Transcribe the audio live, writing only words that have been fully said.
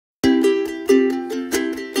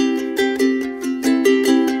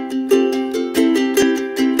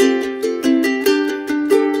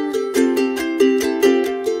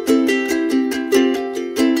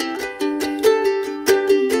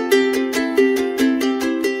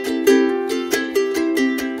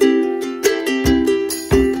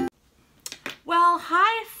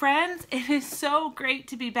is so great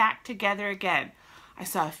to be back together again. I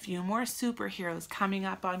saw a few more superheroes coming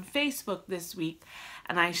up on Facebook this week,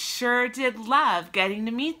 and I sure did love getting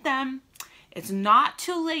to meet them. It's not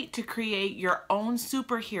too late to create your own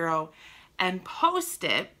superhero and post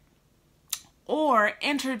it, or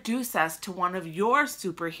introduce us to one of your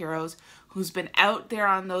superheroes who's been out there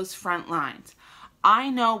on those front lines. I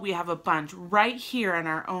know we have a bunch right here in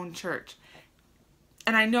our own church.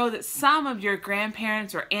 And I know that some of your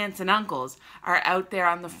grandparents or aunts and uncles are out there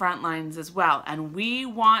on the front lines as well. And we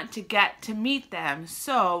want to get to meet them.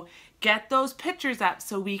 So get those pictures up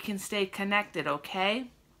so we can stay connected, okay?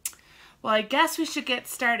 Well, I guess we should get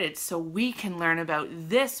started so we can learn about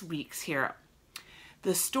this week's hero.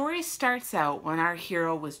 The story starts out when our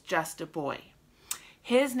hero was just a boy.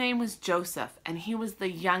 His name was Joseph, and he was the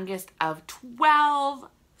youngest of 12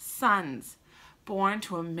 sons, born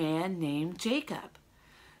to a man named Jacob.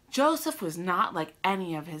 Joseph was not like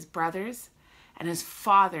any of his brothers, and his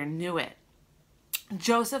father knew it.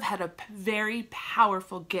 Joseph had a very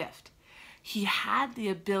powerful gift. He had the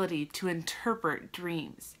ability to interpret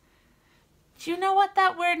dreams. Do you know what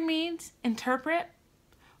that word means, interpret?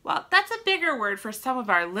 Well, that's a bigger word for some of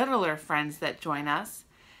our littler friends that join us.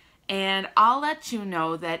 And I'll let you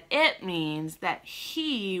know that it means that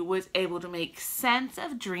he was able to make sense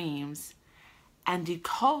of dreams and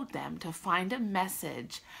decode them to find a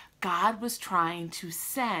message God was trying to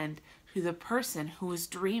send to the person who was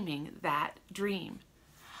dreaming that dream.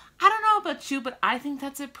 I don't know about you, but I think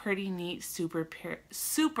that's a pretty neat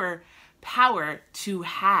super power to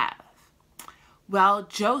have. Well,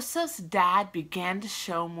 Joseph's dad began to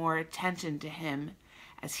show more attention to him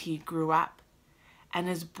as he grew up, and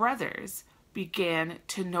his brothers began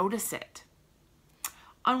to notice it.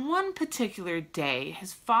 On one particular day,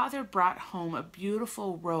 his father brought home a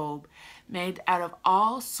beautiful robe made out of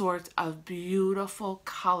all sorts of beautiful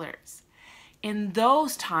colors. In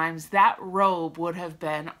those times, that robe would have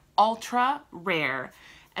been ultra rare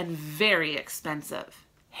and very expensive.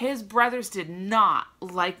 His brothers did not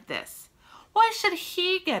like this. Why should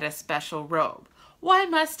he get a special robe? Why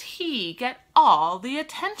must he get all the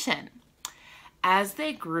attention? As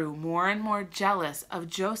they grew more and more jealous of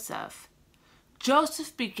Joseph,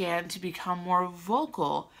 Joseph began to become more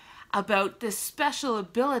vocal about this special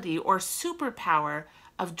ability or superpower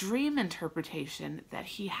of dream interpretation that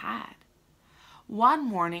he had. One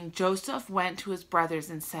morning, Joseph went to his brothers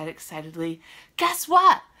and said excitedly, "Guess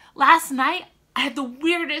what? Last night I had the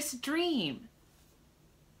weirdest dream."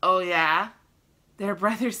 "Oh yeah?" their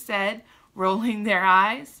brothers said, rolling their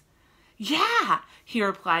eyes. "Yeah," he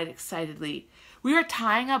replied excitedly. "We were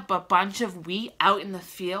tying up a bunch of wheat out in the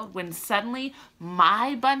field when suddenly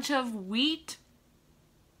my bunch of wheat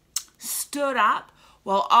stood up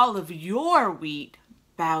while all of your wheat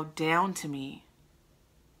bowed down to me."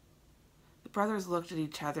 The brothers looked at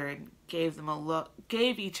each other and gave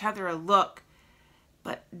each other a look.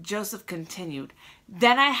 But Joseph continued,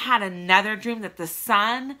 "Then I had another dream that the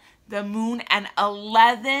sun, the moon, and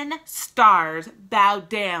 11 stars bowed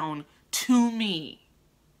down to me."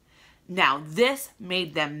 Now this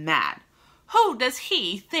made them mad. Who does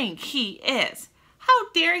he think he is? How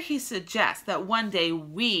dare he suggest that one day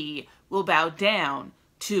we will bow down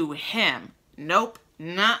to him? Nope,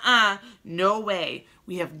 nuh-uh, no way.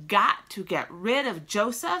 We have got to get rid of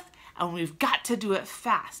Joseph, and we've got to do it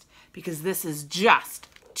fast, because this is just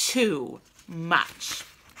too much.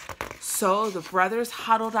 So the brothers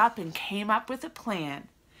huddled up and came up with a plan.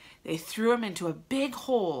 They threw him into a big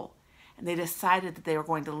hole, and they decided that they were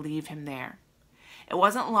going to leave him there. It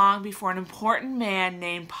wasn't long before an important man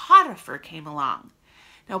named Potiphar came along.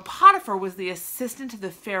 Now Potiphar was the assistant to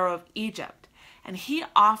the Pharaoh of Egypt, and he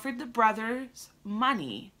offered the brothers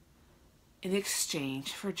money in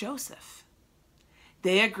exchange for Joseph.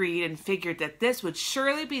 They agreed and figured that this would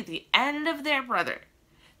surely be the end of their brother.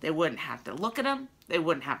 They wouldn't have to look at him, they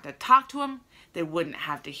wouldn't have to talk to him, they wouldn't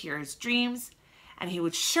have to hear his dreams, and he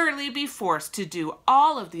would surely be forced to do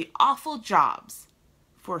all of the awful jobs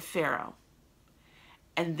for Pharaoh.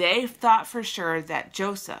 And they thought for sure that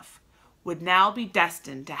Joseph would now be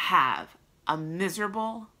destined to have a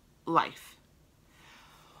miserable life.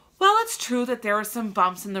 Well, it's true that there were some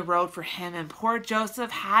bumps in the road for him, and poor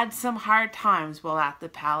Joseph had some hard times while at the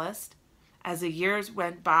palace. As the years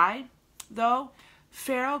went by, though,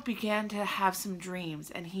 Pharaoh began to have some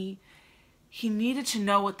dreams, and he needed to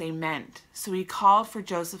know what they meant, so he called for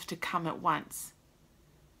Joseph to come at once.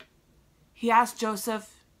 He asked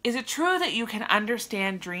Joseph, "Is it true that you can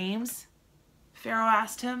understand dreams?" Pharaoh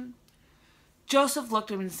asked him. Joseph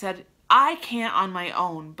looked at him and said, "I can't on my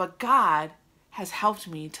own, but God has helped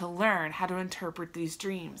me to learn how to interpret these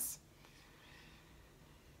dreams."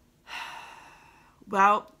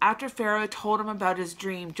 Well, after Pharaoh told him about his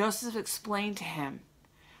dream, Joseph explained to him,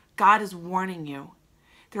 God is warning you.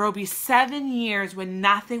 There will be 7 years when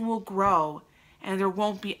nothing will grow and there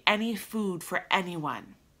won't be any food for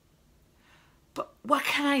anyone. But what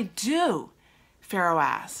can I do? Pharaoh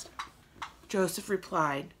asked. Joseph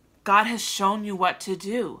replied, God has shown you what to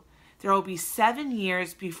do. There will be 7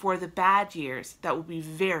 years before the bad years that will be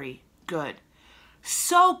very good.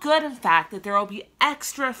 So good, in fact, that there will be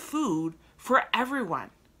extra food for everyone.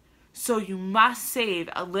 So you must save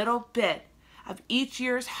a little bit of each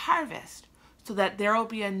year's harvest so that there will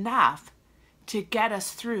be enough to get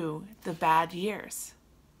us through the bad years.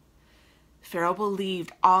 Pharaoh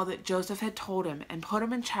believed all that Joseph had told him and put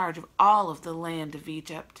him in charge of all of the land of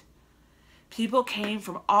Egypt. People came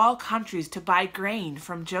from all countries to buy grain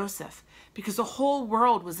from Joseph because the whole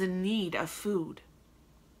world was in need of food.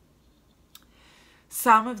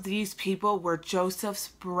 Some of these people were Joseph's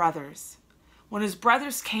brothers. When his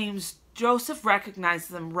brothers came, Joseph recognized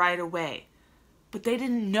them right away, but they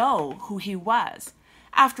didn't know who he was.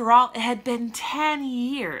 After all, it had been 10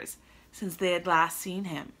 years since they had last seen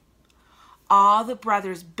him. All the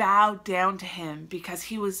brothers bowed down to him because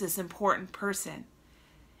he was this important person.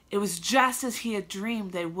 It was just as he had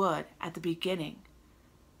dreamed they would at the beginning,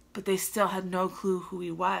 but they still had no clue who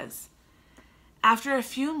he was. After a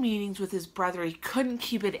few meetings with his brother, he couldn't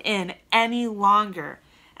keep it in any longer,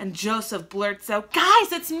 and Joseph blurts out,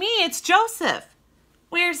 Guys, it's me, it's Joseph.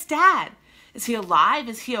 Where's Dad? Is he alive?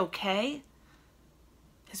 Is he okay?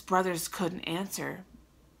 His brothers couldn't answer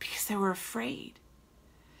because they were afraid.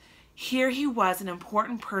 Here he was, an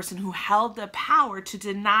important person who held the power to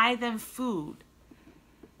deny them food.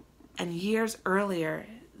 And years earlier,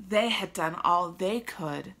 they had done all they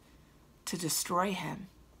could to destroy him.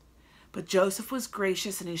 But Joseph was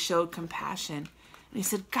gracious and he showed compassion. And he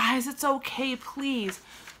said, Guys, it's okay, please.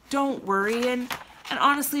 Don't worry. And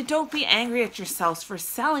honestly, don't be angry at yourselves for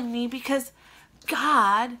selling me because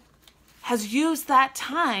God has used that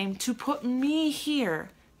time to put me here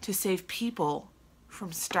to save people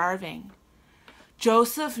from starving.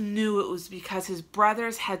 Joseph knew it was because his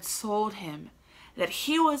brothers had sold him that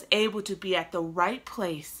he was able to be at the right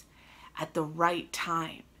place at the right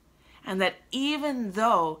time. And that even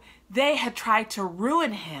though they had tried to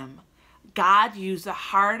ruin him, God used the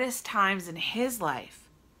hardest times in his life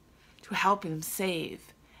to help him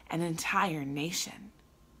save an entire nation.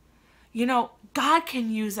 You know, God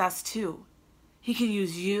can use us too. He can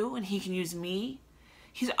use you and he can use me.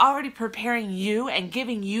 He's already preparing you and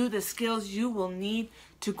giving you the skills you will need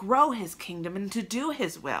to grow his kingdom and to do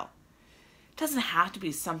his will. It doesn't have to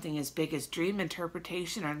be something as big as dream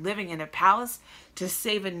interpretation or living in a palace to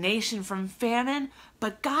save a nation from famine,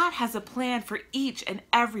 but God has a plan for each and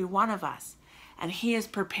every one of us, and he is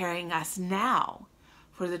preparing us now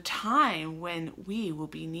for the time when we will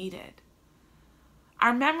be needed.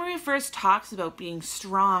 Our memory verse talks about being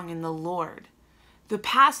strong in the Lord. The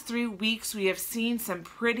past 3 weeks, we have seen some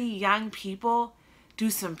pretty young people do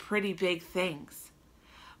some pretty big things.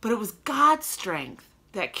 But it was God's strength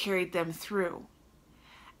that carried them through.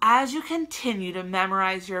 As you continue to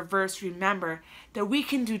memorize your verse, remember that we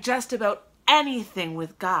can do just about anything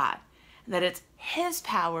with God, and that it's his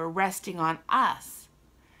power resting on us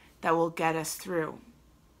that will get us through.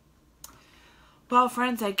 Well,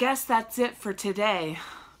 friends, I guess that's it for today.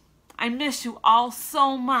 I miss you all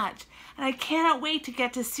so much, and I cannot wait to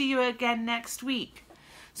get to see you again next week.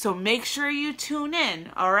 So make sure you tune in,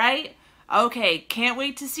 all right? Okay, can't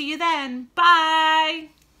wait to see you then. Bye!